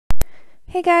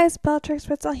Hey guys, Bellatrix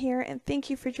Wetzel here, and thank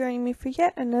you for joining me for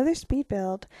yet another speed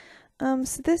build.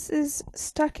 So this is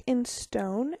Stuck in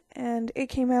Stone, and it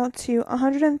came out to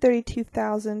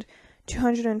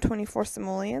 132,224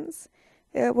 simoleons.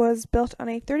 It was built on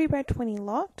a 30 by 20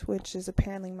 lot, which is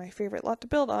apparently my favorite lot to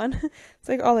build on. It's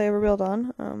like all I ever build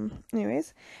on.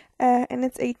 Anyways, and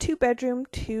it's a 2-bedroom,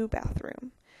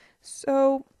 2-bathroom.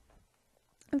 So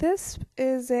this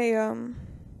is a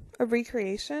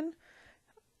recreation.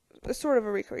 Sort of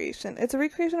a recreation. It's a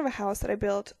recreation of a house that I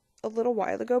built a little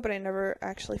while ago, but I never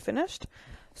actually finished.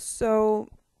 So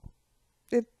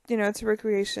it's a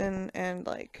recreation and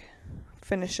like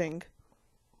finishing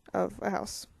of a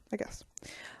house, I guess.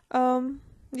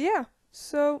 Yeah.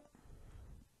 So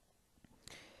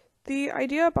the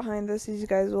idea behind this, as you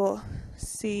guys will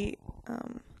see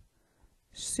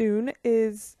soon,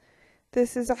 is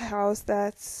this is a house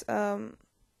that's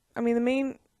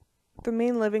the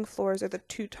main living floors are the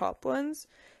two top ones,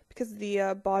 because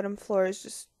the bottom floor is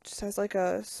just has like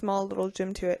a small little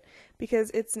gym to it, because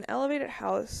it's an elevated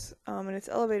house, and it's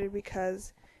elevated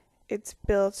because it's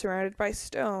built surrounded by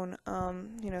stone,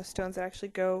 stones that actually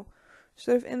go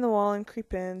sort of in the wall and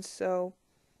creep in. So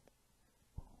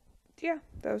yeah,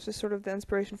 that was just sort of the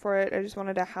inspiration for it. I just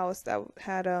wanted a house that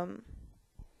had a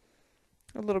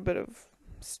little bit of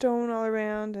stone all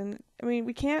around, and I mean,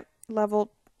 we can't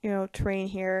level terrain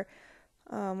here,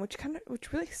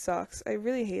 which really sucks. I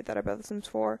really hate that about The Sims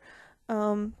 4.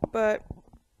 But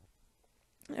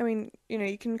I mean,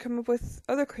 you can come up with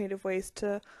other creative ways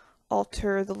to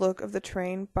alter the look of the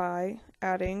terrain by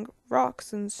adding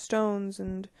rocks and stones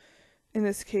and, in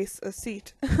this case, a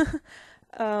seat.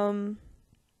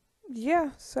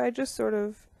 Yeah, so I just sort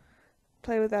of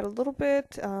play with that a little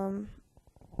bit.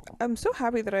 I'm so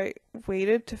happy that I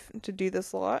waited to do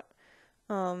this lot.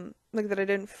 Like that I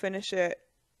didn't finish it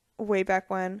way back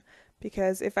when,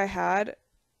 because if I had,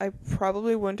 I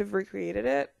probably wouldn't have recreated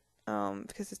it,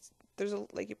 because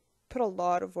you put a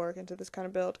lot of work into this kind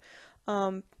of build,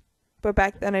 but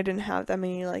back then I didn't have that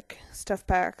many like stuff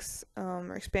packs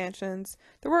or expansions.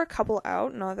 There were a couple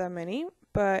out, not that many,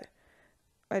 but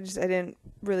I didn't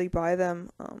really buy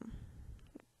them,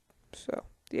 so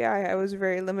yeah, I was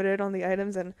very limited on the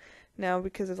items. And now,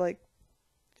 because of like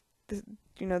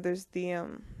there's the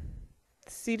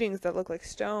seatings that look like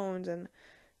stones, and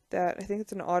that I think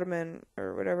it's an ottoman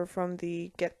or whatever from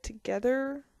the Get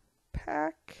Together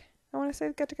pack. I want to say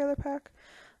the Get Together pack.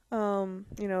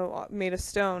 Made of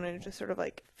stone, and it just sort of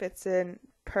like fits in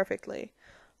perfectly.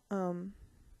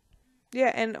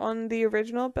 Yeah, and on the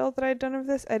original build that I'd done of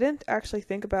this, I didn't actually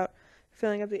think about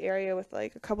filling up the area with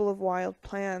like a couple of wild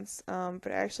plants, but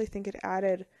I actually think it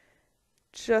added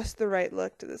just the right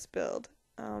look to this build.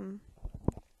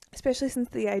 Especially since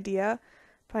the idea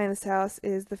behind this house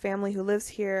is the family who lives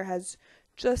here has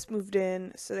just moved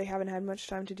in, so they haven't had much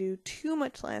time to do too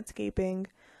much landscaping.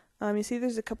 You see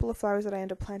there's a couple of flowers that I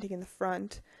end up planting in the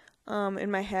front. In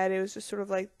my head, it was just sort of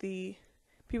like the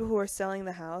people who are selling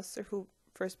the house, or who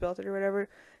first built it or whatever,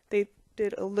 they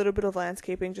did a little bit of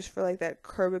landscaping just for like that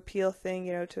curb appeal thing,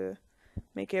 to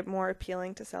make it more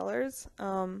appealing to sellers.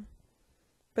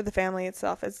 But the family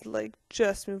itself has like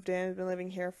just moved in, has been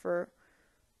living here for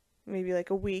maybe like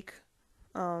a week.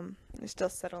 They're still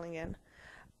settling in.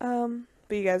 But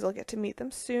you guys will get to meet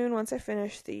them soon once I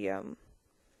finish the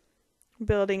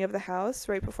building of the house.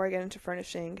 Right before I get into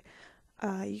furnishing,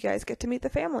 you guys get to meet the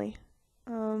family,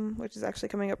 which is actually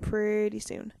coming up pretty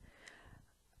soon.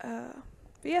 But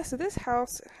yeah, so this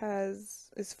house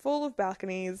is full of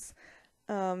balconies,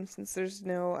 since there's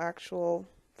no actual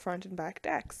front and back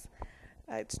decks.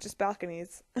 It's just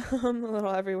balconies, a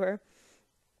little everywhere.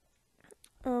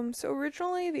 So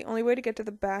originally the only way to get to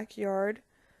the backyard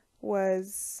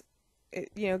was,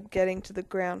 getting to the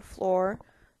ground floor.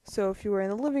 So if you were in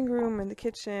the living room or in the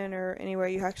kitchen or anywhere,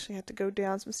 you actually had to go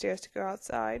down some stairs to go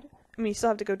outside. I mean, you still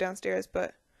have to go downstairs,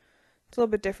 but it's a little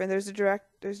bit different. There's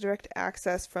direct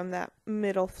access from that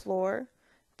middle floor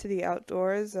to the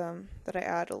outdoors, that I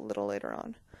add a little later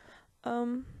on.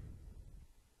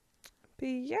 But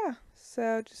yeah,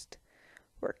 so just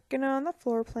working on the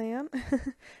floor plan.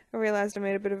 I realized I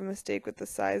made a bit of a mistake with the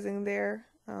sizing there,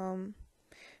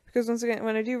 because once again,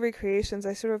 when I do recreations,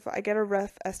 I get a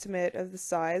rough estimate of the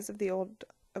size of the old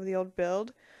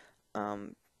build,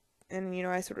 and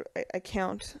I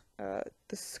count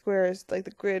the squares, like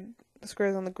the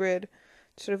squares on the grid,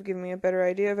 to sort of give me a better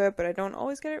idea of it, but I don't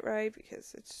always get it right,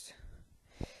 because it's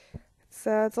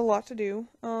a lot to do.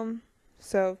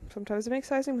 So sometimes I make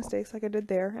sizing mistakes like I did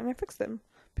there, and I fix them,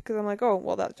 because I'm like, oh,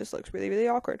 well, that just looks really, really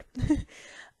awkward.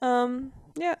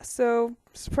 Yeah, so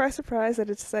surprise, surprise, I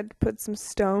decided to put some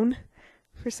stone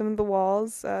for some of the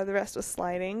walls. The rest was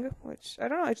sliding, which I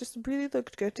don't know, it just really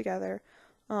looked good together.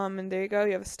 And there you go,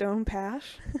 you have a stone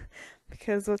patch.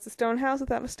 Because what's a stone house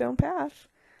without a stone patch?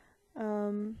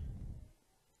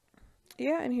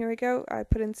 Yeah, and here we go. I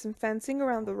put in some fencing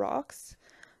around the rocks.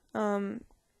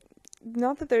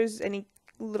 Not that there's any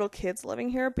little kids living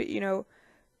here, but you know,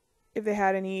 if they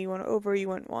had anyone over, you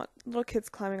wouldn't want little kids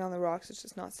climbing on the rocks. It's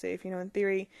just not safe. You know, in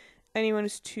theory, anyone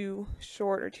who's too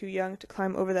short or too young to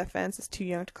climb over that fence is too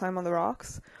young to climb on the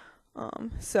rocks.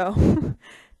 So,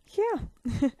 yeah.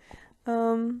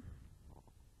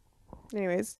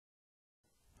 Anyways,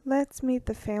 let's meet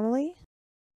the family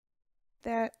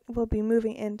that will be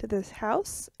moving into this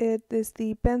house. It is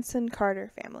the Benson Carter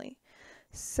family.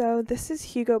 So this is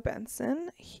Hugo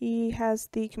Benson. He has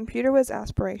the computer whiz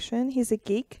aspiration. He's a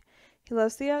geek. He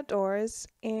loves the outdoors,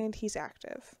 and he's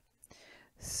active.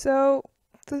 So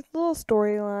the little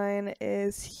storyline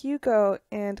is Hugo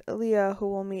and Aaliyah, who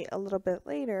we'll meet a little bit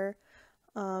later,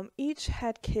 each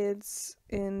had kids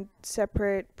in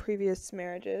separate previous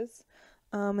marriages.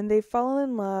 And they've fallen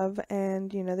in love,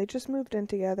 and, you know, they just moved in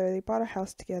together. They bought a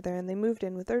house together, and they moved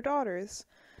in with their daughters.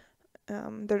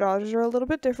 Their daughters are a little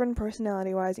bit different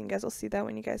personality-wise, and you guys will see that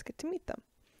when you guys get to meet them.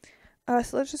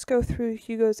 So let's just go through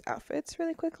Hugo's outfits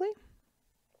really quickly.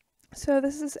 So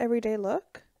this is his everyday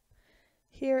look.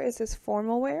 Here is his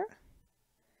formal wear,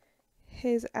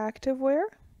 his active wear,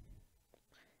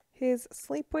 his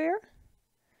sleepwear,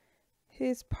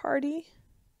 his party,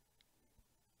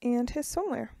 and his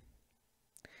swimwear.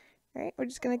 Alright, we're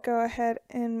just going to go ahead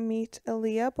and meet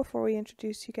Aaliyah before we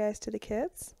introduce you guys to the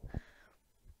kids.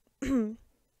 Alright,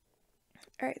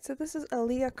 so this is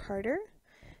Aaliyah Carter.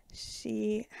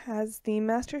 She has the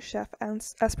Master Chef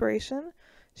aspiration.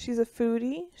 She's a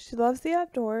foodie, she loves the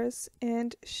outdoors,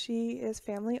 and she is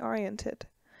family oriented.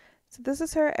 So this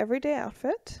is her everyday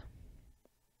outfit.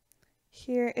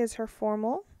 Here is her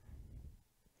formal,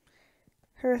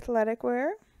 her athletic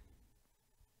wear,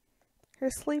 her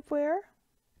sleepwear,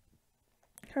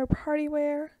 her party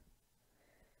wear,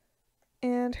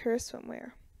 and her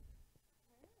swimwear.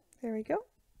 There we go.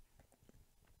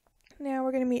 Now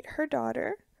we're going to meet her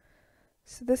daughter.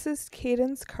 So this is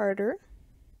Cadence Carter.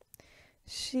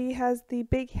 She has the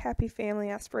big happy family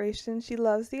aspiration. She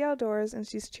loves the outdoors and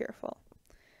she's cheerful.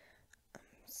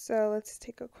 So let's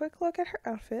take a quick look at her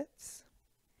outfits.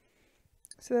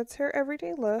 So that's her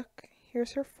everyday look.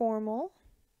 Here's her formal,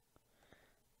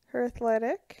 her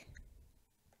athletic,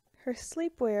 her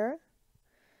sleepwear,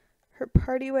 her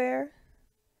party wear,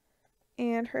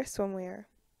 and her swimwear.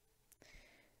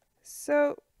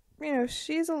 So, you know,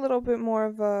 she's a little bit more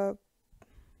of a,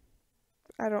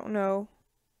 I don't know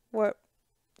what,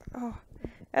 I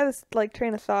had this like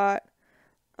train of thought,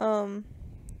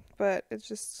 but it's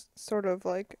just sort of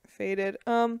like faded.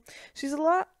 She's a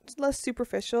lot less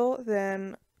superficial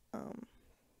than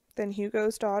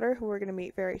Hugo's daughter, who we're going to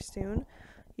meet very soon.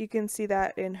 You can see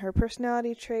that in her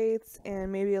personality traits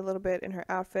and maybe a little bit in her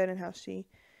outfit and how she,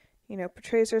 you know,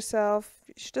 portrays herself.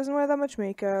 She doesn't wear that much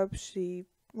makeup. She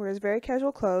wears very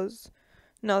casual clothes.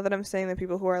 Not that I'm saying that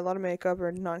people who wear a lot of makeup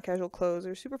or non-casual clothes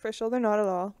are superficial. They're not at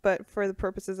all. But for the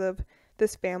purposes of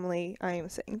this family, I am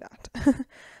saying that.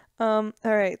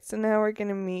 Alright, so now we're going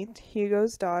to meet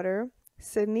Hugo's daughter,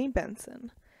 Sydney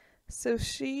Benson. So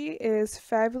she is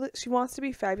fabulous. She wants to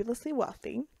be fabulously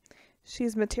wealthy.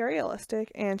 She's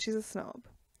materialistic, and she's a snob.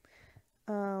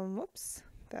 Whoops.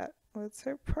 That was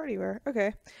her party wear.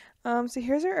 Okay. So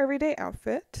here's her everyday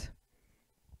outfit.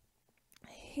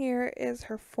 Here is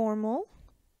her formal,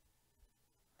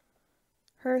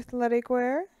 her athletic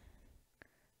wear,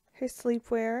 her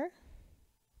sleepwear,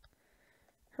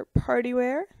 her party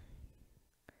wear,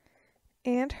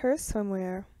 and her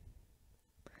swimwear.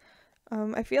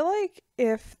 I feel like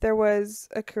if there was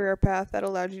a career path that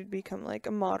allowed you to become like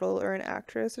a model or an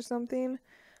actress or something,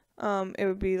 it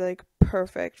would be like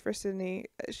perfect for Sydney.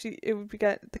 It would be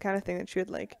the kind of thing that she would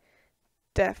like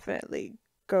definitely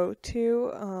go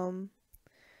to.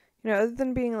 You know, other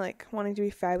than being like wanting to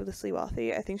be fabulously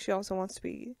wealthy, I think she also wants to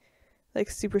be like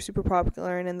super, super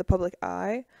popular and in the public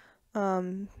eye.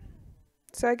 So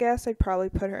I guess I'd probably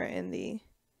put her in the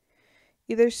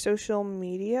either social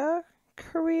media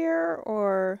career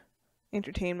or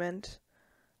entertainment.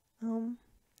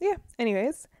 Yeah,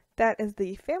 anyways, that is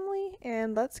the family,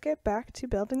 and let's get back to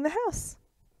building the house.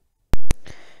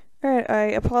 Alright, I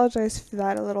apologize for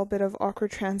that a little bit of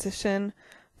awkward transition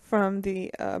from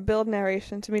the build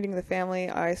narration to meeting the family.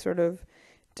 I sort of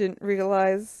didn't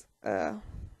realize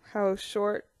how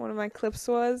short one of my clips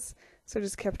was, so I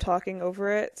just kept talking over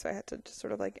it, so I had to just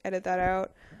sort of like edit that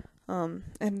out,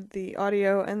 and the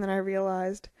audio, and then I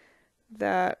realized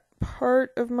that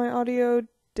part of my audio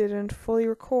didn't fully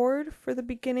record for the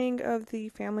beginning of the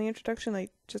family introduction,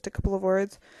 like just a couple of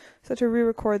words. So to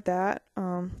re-record that,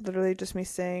 literally just me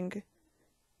saying,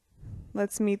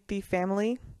 "Let's meet the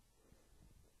family."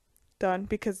 Done,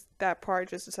 because that part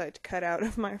just decided to cut out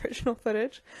of my original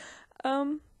footage.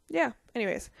 Yeah,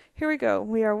 anyways, here we go.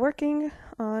 We are working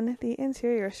on the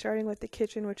interior, starting with the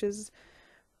kitchen, which is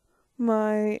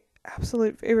my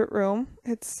absolute favorite room.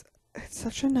 It's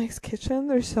such a nice kitchen.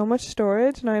 There's so much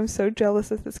storage, and I'm so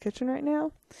jealous of this kitchen right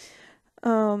now.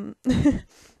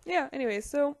 Yeah, anyways,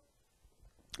 so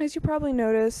as you probably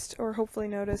noticed, or hopefully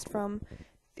noticed from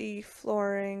the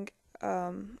flooring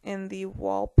and the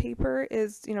wallpaper,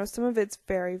 is, some of it's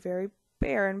very, very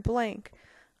bare and blank.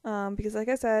 Because like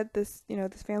I said, this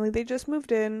family, they just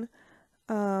moved in,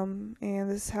 and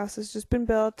this house has just been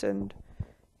built, and,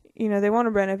 they want to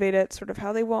renovate it sort of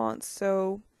how they want,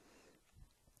 so,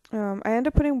 I end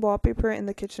up putting wallpaper in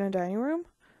the kitchen and dining room,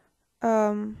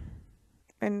 and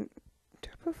do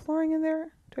I put flooring in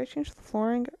there? Do I change the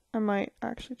flooring? I might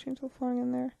actually change the flooring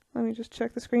in there. Let me just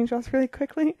check the screenshots really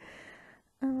quickly.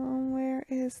 Where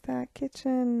is that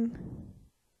kitchen?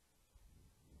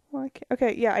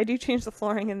 Okay, yeah, I do change the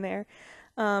flooring in there,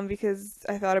 because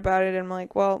I thought about it and I'm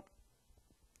like, well,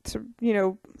 to,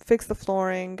 fix the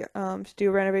flooring, to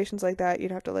do renovations like that,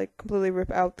 you'd have to like completely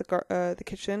rip out the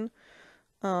kitchen,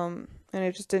 and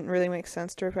it just didn't really make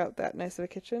sense to rip out that nice of a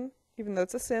kitchen, even though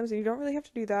it's a Sims and you don't really have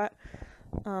to do that.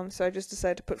 So I just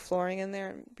decided to put flooring in there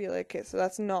and be like, okay, so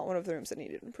that's not one of the rooms that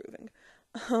needed improving.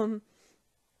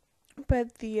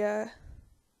 But the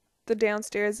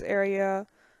downstairs area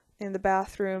and the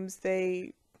bathrooms,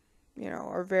 they,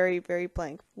 are very, very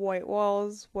blank. White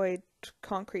walls, white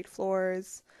concrete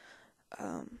floors,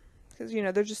 because,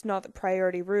 they're just not the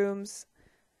priority rooms.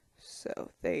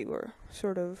 So they were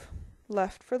sort of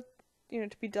left for,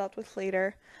 to be dealt with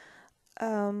later.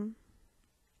 But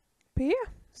yeah,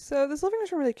 so this living room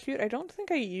is really cute. I don't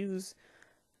think I use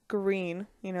green,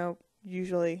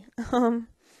 usually.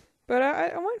 But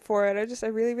I went for it. I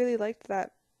really, really liked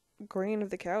that green of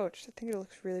the couch. I think it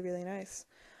looks really, really nice.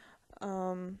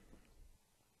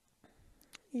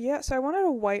 Yeah, so I wanted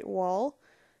a white wall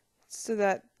so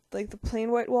that, like, the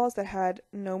plain white walls that had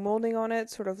no molding on it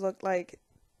sort of looked like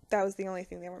that was the only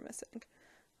thing they were missing.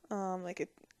 Like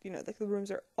the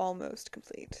rooms are almost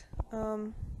complete.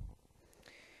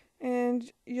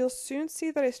 And you'll soon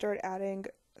see that I start adding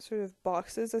sort of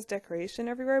boxes as decoration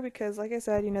everywhere because, like I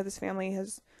said, this family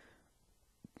has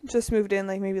just moved in,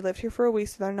 like maybe lived here for a week,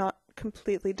 so they're not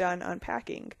completely done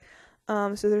unpacking.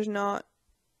 So there's not,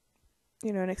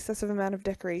 an excessive amount of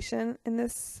decoration in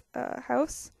this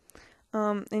house.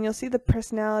 And you'll see the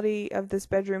personality of this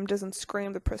bedroom doesn't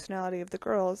scream the personality of the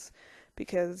girls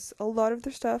because a lot of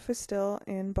their stuff is still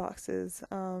in boxes.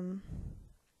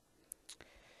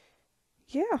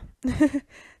 Yeah.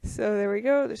 So there we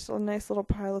go. There's still a nice little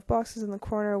pile of boxes in the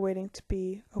corner waiting to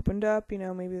be opened up.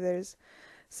 Maybe there's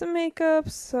some makeup,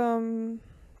 some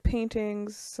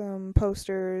paintings, some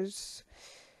posters,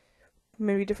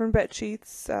 maybe different bed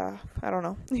sheets. I don't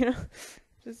know,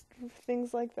 just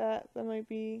things like that might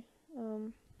be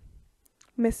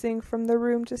missing from the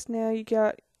room just now.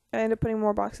 I end up putting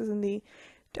more boxes in the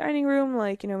dining room,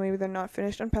 like, maybe they're not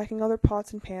finished unpacking all their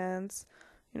pots and pans.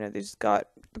 They just got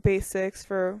the basics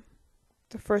for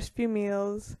the first few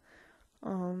meals.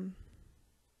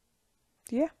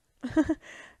 Yeah.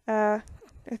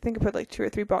 I think I put like 2 or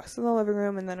 3 boxes in the living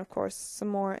room, and then of course some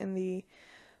more in the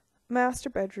master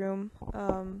bedroom.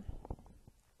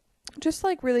 Just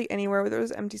like really anywhere where there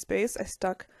was empty space, I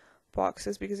stuck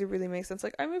boxes because it really makes sense.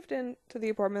 Like I moved into the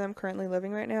apartment I'm currently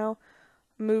living right now.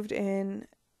 Moved in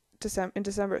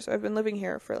December, so I've been living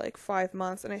here for like 5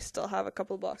 months, and I still have a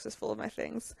couple of boxes full of my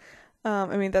things.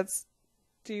 I mean that's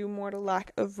due more to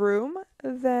lack of room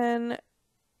than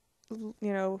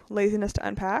laziness to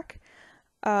unpack.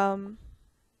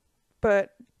 But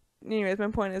anyways, my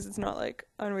point is it's not like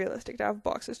unrealistic to have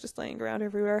boxes just laying around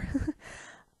everywhere.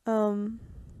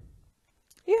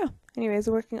 Yeah. Anyways,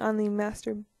 working on the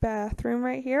master bathroom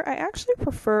right here. I actually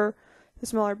prefer the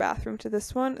smaller bathroom to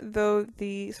this one, though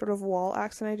the sort of wall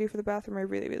accent I do for the bathroom I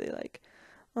really, really like.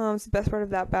 It's the best part of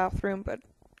that bathroom, but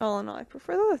all in all, I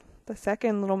prefer the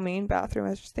second little main bathroom.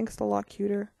 I just think it's a lot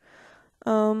cuter.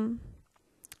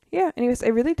 Yeah, anyways, I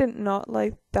really did not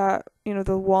like that,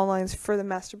 the wall lines for the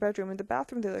master bedroom. In the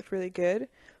bathroom, they looked really good,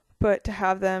 but to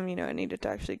have them, I needed to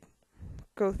actually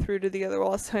go through to the other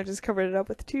wall, so I just covered it up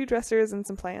with 2 dressers and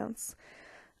some plants.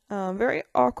 Very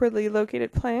awkwardly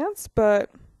located plants, but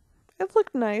it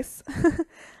looked nice.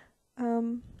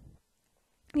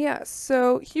 Yeah,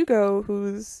 so Hugo,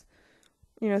 who's,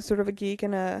 sort of a geek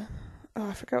and I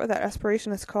forgot what that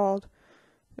aspiration is called.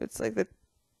 It's like the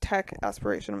tech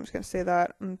aspiration. I'm just gonna say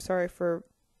that. I'm sorry for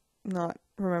not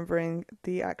remembering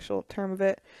the actual term of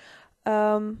it.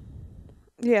 Um,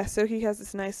 yeah, so he has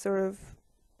this nice sort of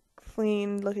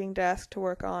clean looking desk to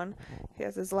work on. He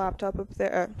has his laptop up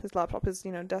there. His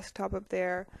desktop up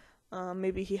there.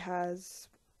 Maybe he has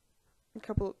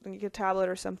like a tablet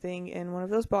or something in one of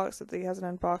those boxes that he hasn't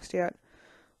unboxed yet,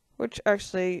 which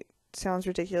actually sounds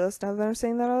ridiculous now that I'm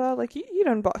saying that out loud. Like, you'd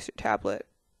unbox your tablet.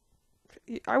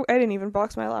 I didn't even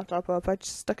box my laptop up. I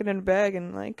just stuck it in a bag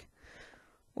and, like,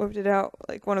 whipped it out.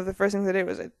 Like, one of the first things I did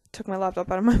was I took my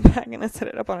laptop out of my bag and I set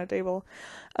it up on a table.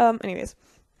 Anyways,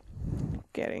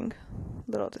 getting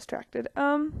a little distracted.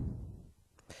 Yeah.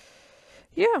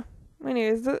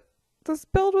 Anyways, this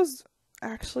build was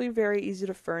actually very easy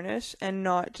to furnish, and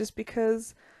not just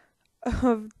because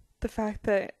of the fact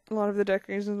that a lot of the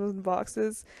decorations was in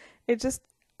boxes.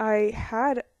 I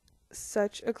had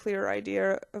such a clear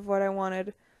idea of what I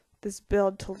wanted this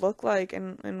build to look like,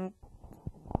 and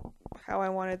how I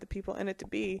wanted the people in it to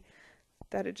be,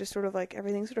 that it just sort of like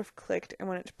everything sort of clicked and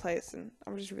went into place, and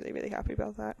I'm just really, really happy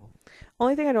about that.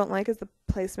 Only thing I don't like is the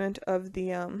placement of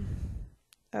the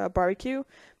barbecue,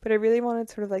 but I really wanted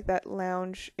sort of like that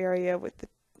lounge area with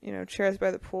the chairs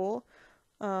by the pool.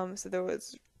 So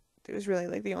it was really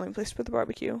like the only place to put the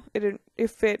barbecue. It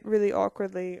fit really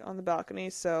awkwardly on the balcony,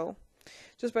 so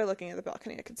just by looking at the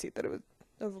balcony I could see that it would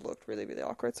have looked really, really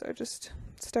awkward, so I just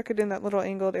stuck it in that little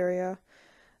angled area.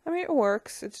 I mean, it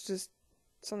works. It's just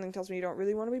something tells me you don't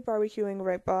really want to be barbecuing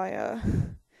right by a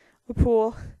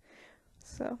pool.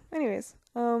 So anyways,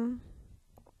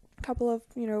 couple of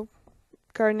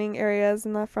gardening areas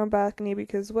in that front balcony,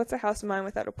 because what's a house of mine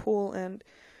without a pool and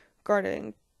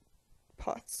gardening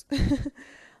pots?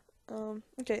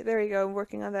 Okay, there you go. I'm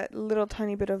working on that little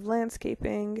tiny bit of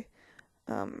landscaping.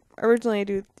 Originally I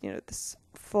do, this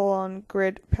full-on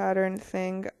grid pattern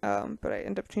thing, but I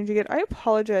end up changing it. I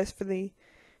apologize for the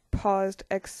paused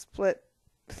XSplit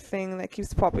thing that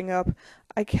keeps popping up.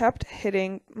 I kept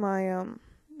hitting my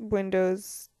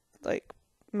Windows like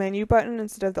menu button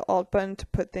instead of the Alt button to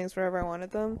put things wherever I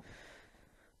wanted them.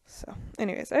 So,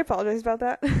 anyways, I apologize about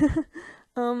that.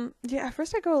 Yeah, at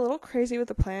first I go a little crazy with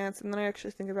the plants, and then I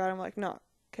actually think about it, I'm like, no,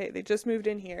 okay, they just moved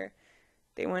in here.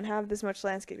 They wouldn't have this much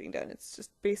landscaping done. It's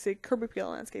just basic curb appeal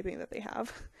landscaping that they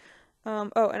have.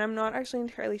 Oh, and I'm not actually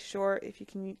entirely sure if you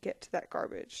can get to that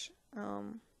garbage.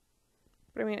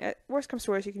 But I mean, at worst comes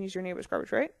to worst, you can use your neighbor's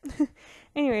garbage, right?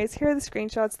 Anyways, here are the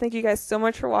screenshots. Thank you guys so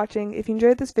much for watching. If you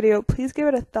enjoyed this video, please give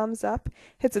it a thumbs up.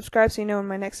 Hit subscribe so you know when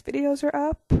my next videos are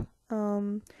up.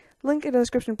 Link in the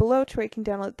description below to where you can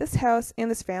download this house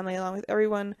and this family, along with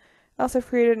everyone else I've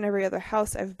created and every other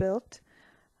house I've built.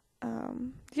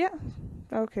 Yeah.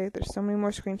 Okay, there's so many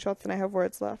more screenshots than I have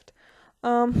words left.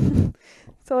 So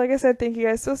like I said, thank you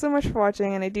guys so much for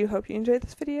watching, and I do hope you enjoyed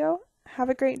this video. Have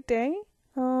a great day.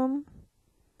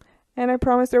 And I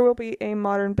promise there will be a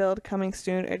modern build coming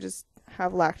soon. I just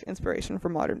have lacked inspiration for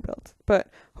modern builds. But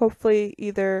hopefully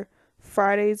either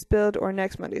Friday's build or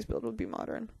next Monday's build will be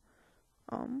modern.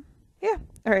 Yeah.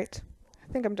 Alright.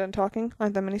 I think I'm done talking.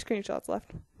 Aren't that many screenshots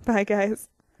left. Bye, guys.